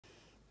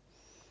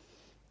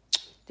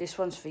This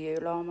one's for you,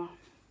 llama.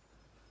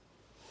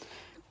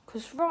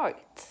 Because,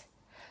 right,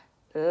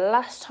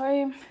 last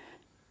time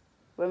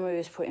when we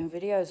was putting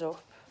videos up,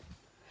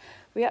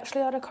 we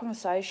actually had a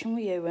conversation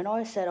with you and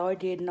I said I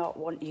did not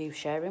want you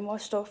sharing my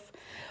stuff.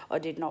 I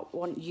did not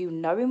want you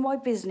knowing my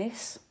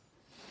business.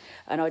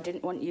 And I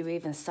didn't want you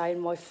even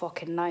saying my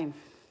fucking name.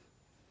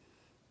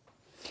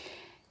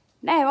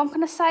 Now, I'm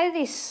going to say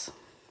this.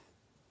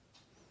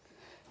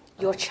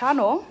 Your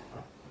channel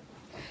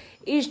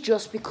is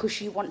just because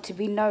you want to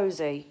be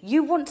nosy.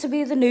 You want to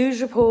be the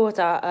news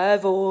reporter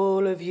of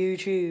all of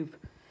YouTube.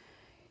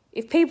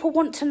 If people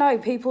want to know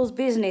people's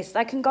business,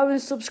 they can go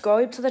and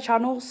subscribe to the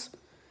channels.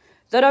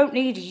 They don't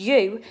need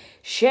you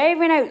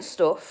sharing out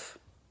stuff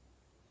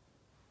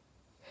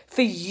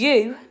for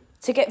you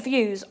to get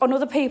views on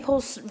other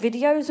people's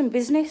videos and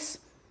business.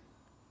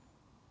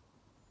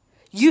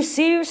 You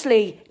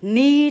seriously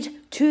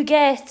need to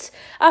get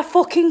a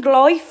fucking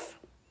life.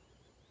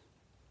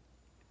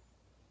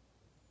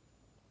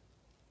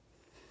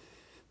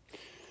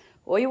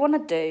 All you want to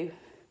do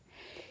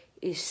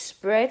is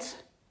spread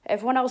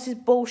everyone else's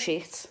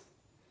bullshit.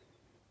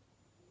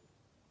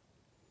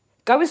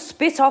 Go and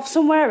spit off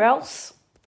somewhere else.